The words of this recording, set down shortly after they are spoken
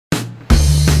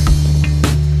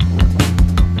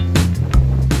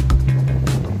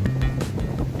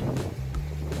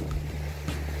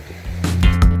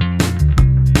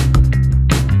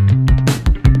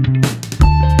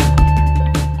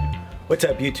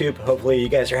What's up, YouTube? Hopefully you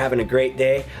guys are having a great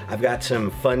day. I've got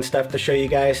some fun stuff to show you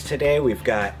guys today. We've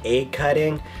got egg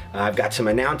cutting. I've got some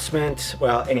announcements.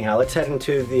 Well, anyhow, let's head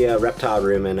into the reptile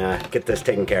room and get this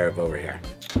taken care of over here.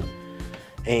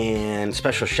 And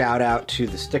special shout out to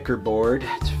the sticker board.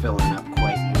 It's filling up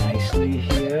quite nicely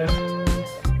here.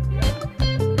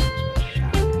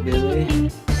 Shout out to Billy.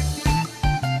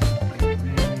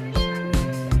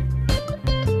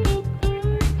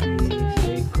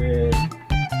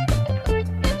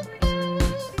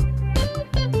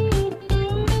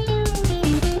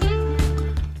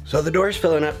 So the door's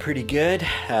filling up pretty good.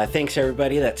 Thanks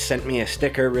everybody that sent me a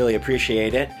sticker, really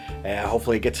appreciate it.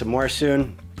 Hopefully get some more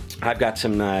soon. I've got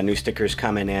some new stickers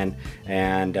coming in,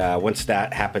 and once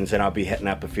that happens, then I'll be hitting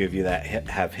up a few of you that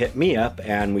have hit me up,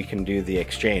 and we can do the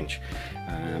exchange.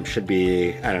 Should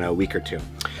be, I don't know, a week or two.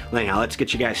 Well, anyhow, let's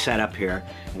get you guys set up here,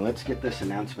 and let's get this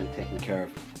announcement taken care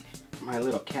of. My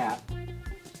little cat,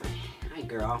 hi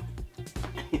girl,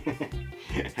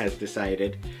 has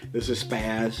decided. This is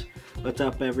Spaz. What's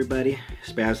up, everybody?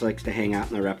 Spaz likes to hang out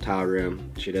in the reptile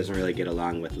room. She doesn't really get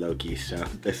along with Loki, so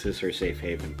this is her safe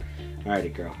haven.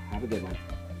 Alrighty, girl. Have a good one.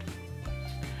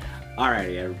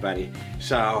 Alrighty, everybody.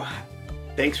 So,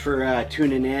 thanks for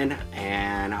tuning in,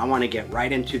 and I want to get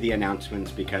right into the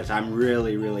announcements because I'm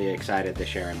really excited to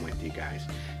share them with you guys.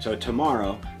 So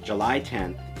tomorrow, July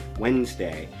 10th,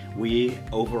 Wednesday, we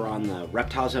over on the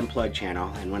Reptiles Unplugged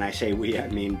channel, and when I say we, I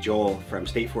mean Joel from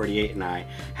State 48 and I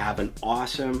have an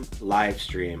awesome live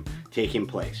stream taking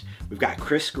place. We've got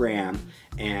Chris Graham,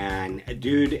 and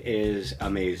dude is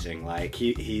amazing. Like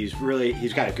he's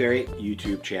got a great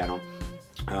YouTube channel.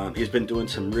 He's been doing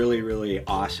some really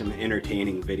awesome,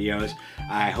 entertaining videos.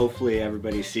 Hopefully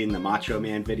everybody's seen the Macho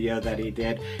Man video that he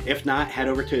did. If not, head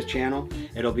over to his channel.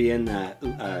 It'll be in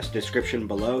the description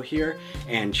below here,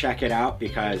 and check it out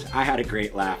because I had a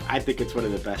great laugh. I think it's one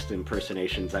of the best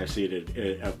impersonations I've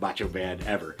seen of Macho Man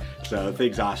ever. So the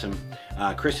thing's awesome.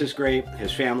 Chris is great.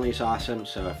 His family's awesome.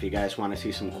 So if you guys want to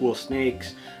see some cool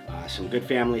snakes, some good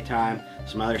family time,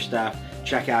 some other stuff,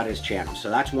 check out his channel. So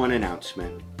that's one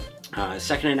announcement.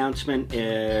 Second announcement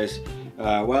is,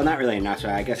 well, not really an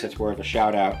announcement, I guess it's more of a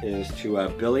shout out, is to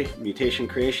Billy, Mutation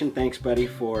Creation. Thanks, buddy,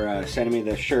 for sending me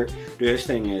this shirt. Dude, this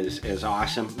thing is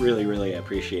awesome. Really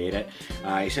appreciate it.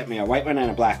 He sent me a white one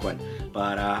and a black one,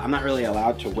 but I'm not really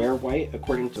allowed to wear white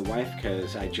according to wife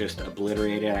because I just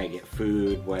obliterate it. I get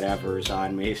food, whatever's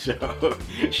on me, so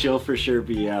she'll for sure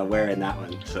be wearing that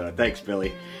one. So thanks,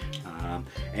 Billy.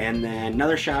 And then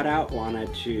another shout out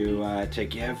wanted to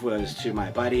give was to my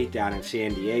buddy down in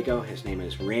San Diego. His name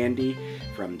is Randy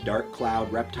from Dark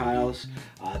Cloud Reptiles.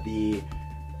 The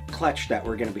clutch that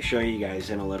we're going to be showing you guys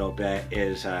in a little bit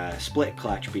is a split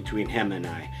clutch between him and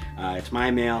I. It's my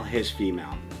male, his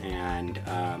female, and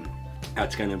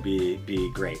that's going to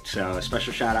be great. So a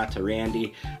special shout out to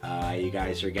Randy. You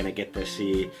guys are going to get to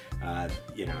see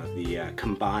you know, the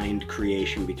combined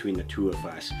creation between the two of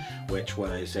us, which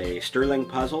was a sterling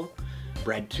puzzle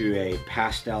bred to a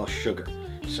pastel sugar.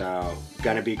 So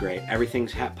gonna be great.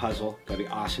 Everything's hat puzzle, gonna be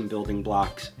awesome building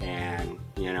blocks, and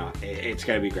you know, it's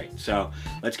gonna be great. So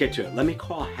let's get to it. Let me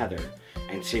call Heather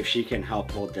and see if she can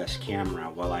help hold this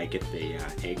camera while I get the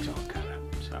eggs all cut up.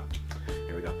 So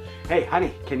here we go. Hey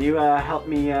honey, can you help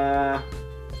me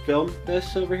film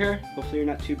this over here? Hopefully you're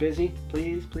not too busy.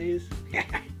 Please.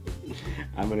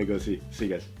 I'm gonna go see you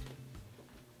guys.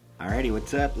 Alrighty,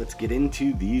 what's up? Let's get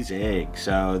into these eggs.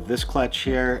 So this clutch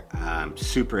here, I'm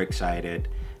super excited.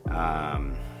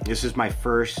 This is my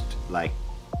first like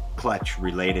clutch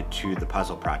related to the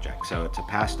puzzle project. So it's a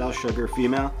pastel sugar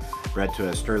female bred to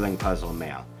a sterling puzzle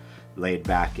male, laid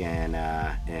back in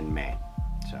May.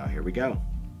 So here we go.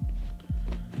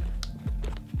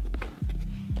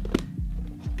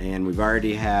 And we've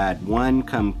already had one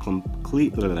come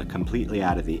completely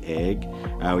out of the egg.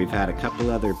 We've had a couple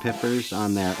other pippers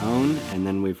on their own, and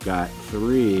then we've got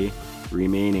 3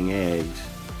 remaining eggs.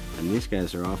 And these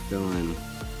guys are all filling,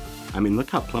 I mean, look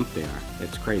how plump they are.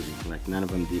 It's crazy, like none of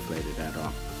them deflated at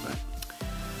all. But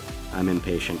I'm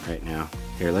impatient right now.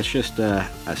 Here, let's just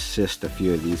assist a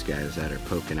few of these guys that are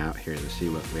poking out here to see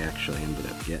what we actually ended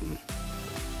up getting.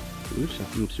 Ooh,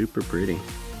 something super pretty.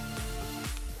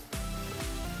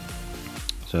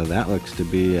 So that looks to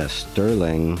be a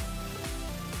sterling.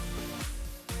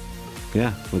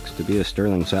 Yeah, looks to be a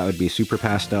sterling. So that would be super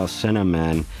pastel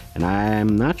cinnamon. And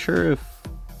I'm not sure if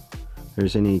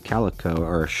there's any calico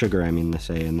or sugar, I mean to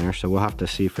say, in there. So we'll have to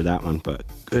see for that one. But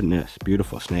goodness,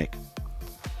 beautiful snake.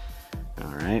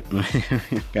 All right,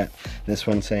 got this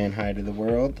one saying hi to the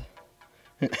world.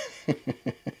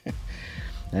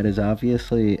 That is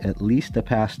obviously at least a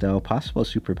pastel, possible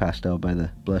super pastel by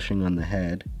the blushing on the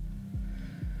head.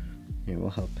 Here, we'll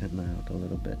help him out a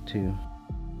little bit too.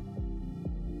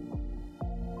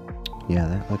 Yeah,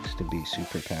 that looks to be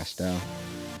super pastel.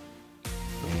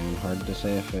 And hard to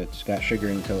say if it's got sugar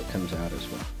until it comes out as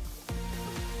well.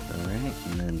 Alright,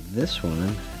 and then this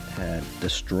one had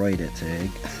destroyed its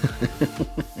egg.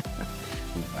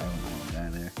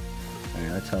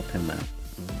 Alright, let's help him out.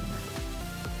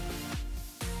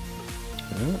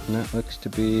 Oh, and that looks to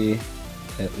be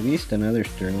at least another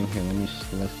sterling. Here, let me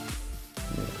just list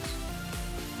this.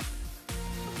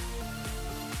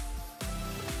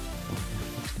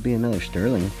 Looks to be another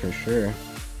sterling for sure.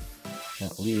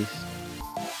 At least.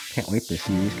 Can't wait to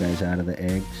see these guys out of the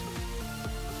eggs.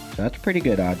 So that's pretty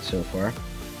good odds so far.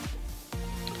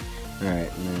 Alright,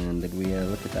 and then did we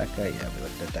look at that guy? Yeah, we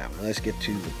looked at that one. Let's get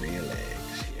to the real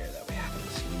eggs here that we haven't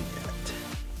seen yet.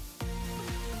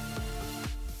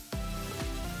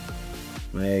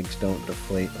 My eggs don't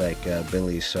deflate like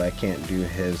Billy's, so I can't do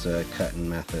his cutting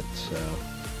method, so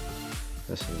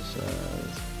this is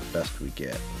the best we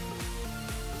get.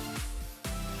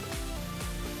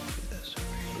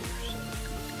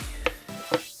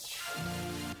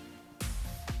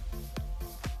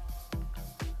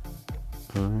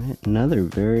 Alright, another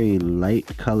very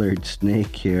light colored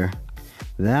snake here.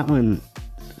 That one,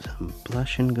 some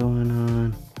blushing going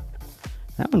on.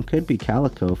 That one could be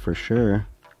calico for sure.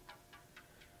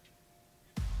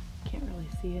 Can't really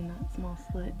see in that small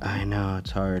slit. I know,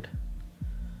 it's hard.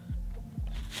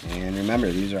 And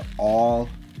remember, these are all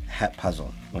het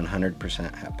puzzle.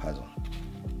 100% het puzzle.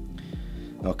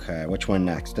 Okay, which one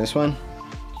next? This one?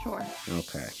 Sure.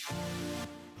 Okay.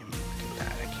 Look at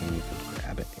that, I can't even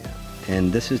grab it yet.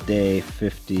 And this is day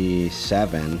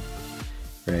 57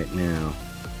 right now.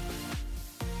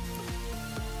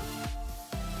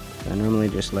 I normally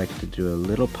just like to do a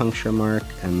little puncture mark,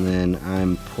 and then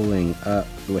I'm pulling up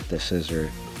with the scissor,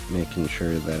 making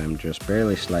sure that I'm just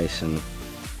barely slicing.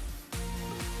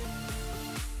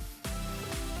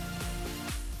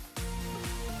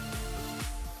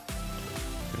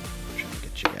 Trying to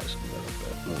get you guys a little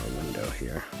bit more window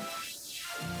here.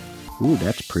 Ooh,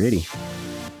 that's pretty.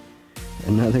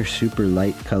 Another super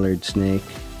light colored snake.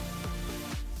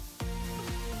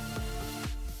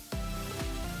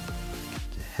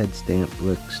 The head stamp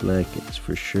looks like it's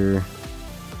for sure.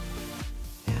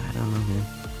 Yeah, I don't know, man.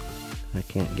 I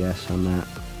can't guess on that.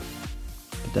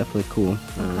 But definitely cool.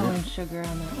 I'm calling sugar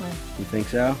on that one. You think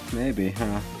so? Maybe,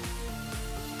 huh?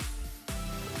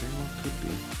 Very well could be.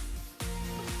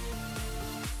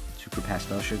 Super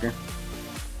pastel sugar.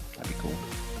 That'd be cool.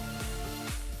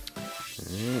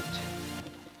 Alright.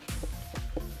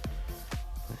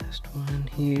 Last one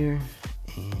here,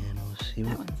 and we'll see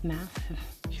what. That one's massive.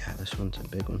 Yeah, this one's a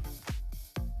big one.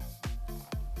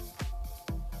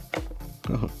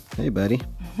 Oh, hey, buddy.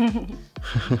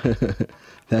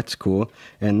 That's cool.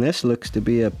 And this looks to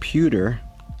be a pewter.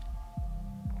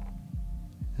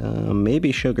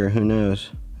 Maybe sugar, who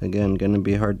knows? Again, gonna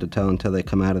be hard to tell until they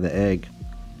come out of the egg.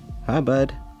 Hi,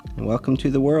 bud, and welcome to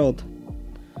the world.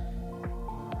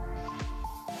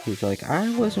 He's like,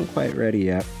 I wasn't quite ready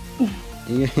yet.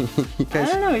 I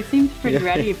don't know, he seems pretty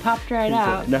ready. He popped right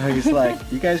out. No, he's like,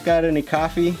 you guys got any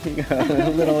coffee?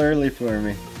 A little early for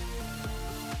me.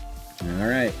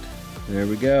 Alright, there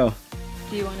we go.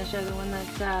 Do you want to show the one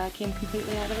that came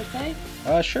completely out of its egg?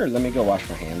 Sure, let me go wash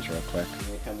my hands real quick.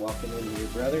 You come walking in your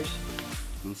brothers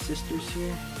and sisters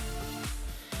here.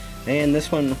 And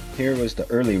this one here was the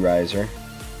early riser.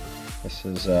 This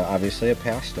is obviously a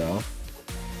pastel.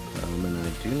 And I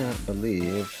do not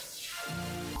believe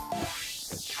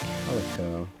it's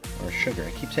calico or sugar.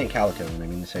 I keep saying calico when I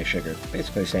mean to say sugar.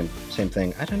 Basically same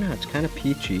thing. I don't know, it's kind of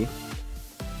peachy.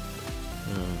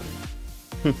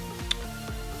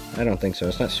 I don't think so.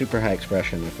 It's not super high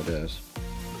expression if it is.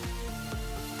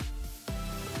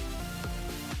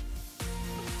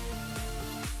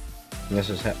 And this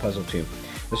is Het Puzzle 2.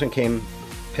 This one came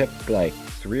picked like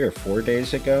 3 or 4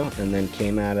 days ago and then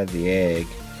came out of the egg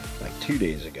like 2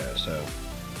 days ago, so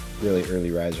really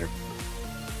early riser.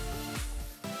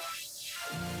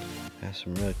 Has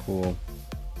some really cool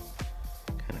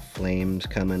kind of flames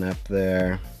coming up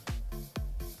there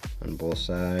on both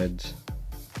sides.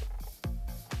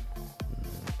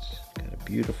 It's got a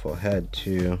beautiful head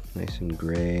too, nice and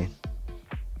gray.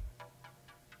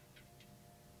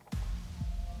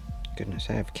 Goodness,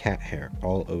 I have cat hair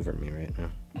all over me right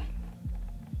now.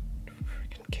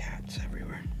 Freaking cats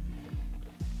everywhere.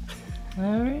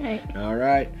 All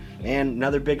right, and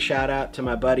another big shout out to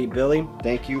my buddy Billy.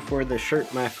 Thank you for the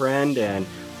shirt, my friend, and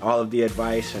all of the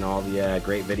advice and all the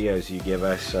great videos you give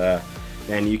us.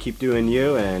 And you keep doing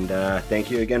you, and thank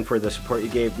you again for the support you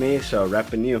gave me. So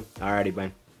repping you. Alrighty,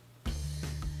 bye.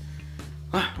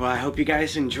 well, I hope you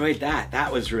guys enjoyed that.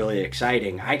 That was really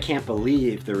exciting. I can't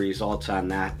believe the results on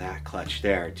that clutch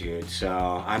there, dude.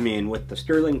 So, I mean, with the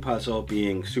sterling puzzle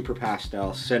being super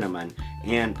pastel, cinnamon,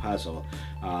 and puzzle,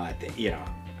 you know,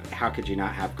 how could you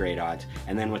not have great odds?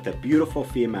 And then with a beautiful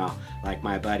female like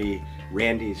my buddy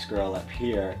Randy's girl up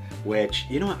here, which,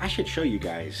 you know what, I should show you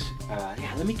guys.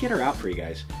 Yeah, let me get her out for you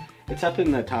guys. It's up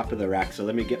in the top of the rack, so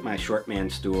let me get my short man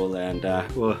stool and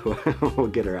we'll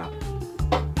get her out.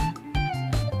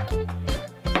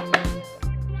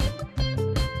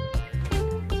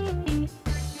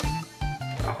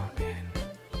 Oh man,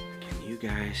 can you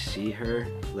guys see her?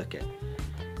 Look at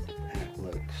that,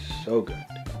 looks so good.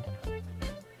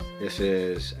 This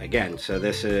is, again, so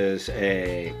this is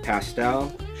a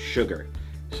pastel sugar.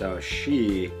 So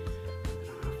she, I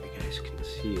don't know if you guys can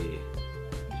see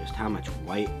just how much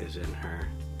white is in her.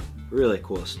 Really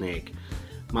cool snake.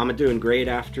 Mama doing great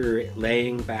after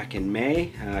laying back in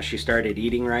May. She started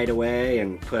eating right away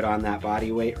and put on that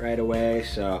body weight right away.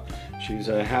 So she's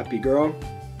a happy girl.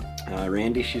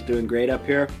 Randy, she's doing great up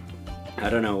here. I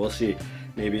don't know, we'll see.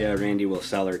 Maybe Randy will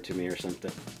sell her to me or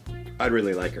something. I'd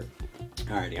really like her.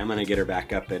 Alrighty, I'm gonna get her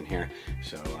back up in here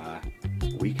so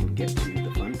we can get to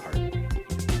the fun part.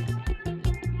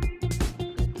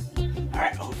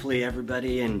 Alright, hopefully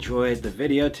everybody enjoyed the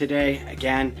video today.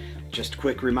 Again, just a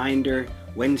quick reminder,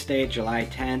 Wednesday, July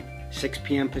 10th, 6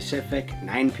 p.m. Pacific,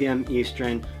 9 p.m.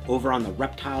 Eastern, over on the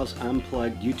Reptiles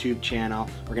Unplugged YouTube channel.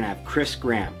 We're gonna have Chris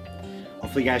Graham.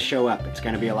 Hopefully you guys show up. It's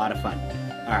gonna be a lot of fun.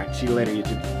 Alright, see you later,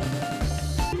 YouTube.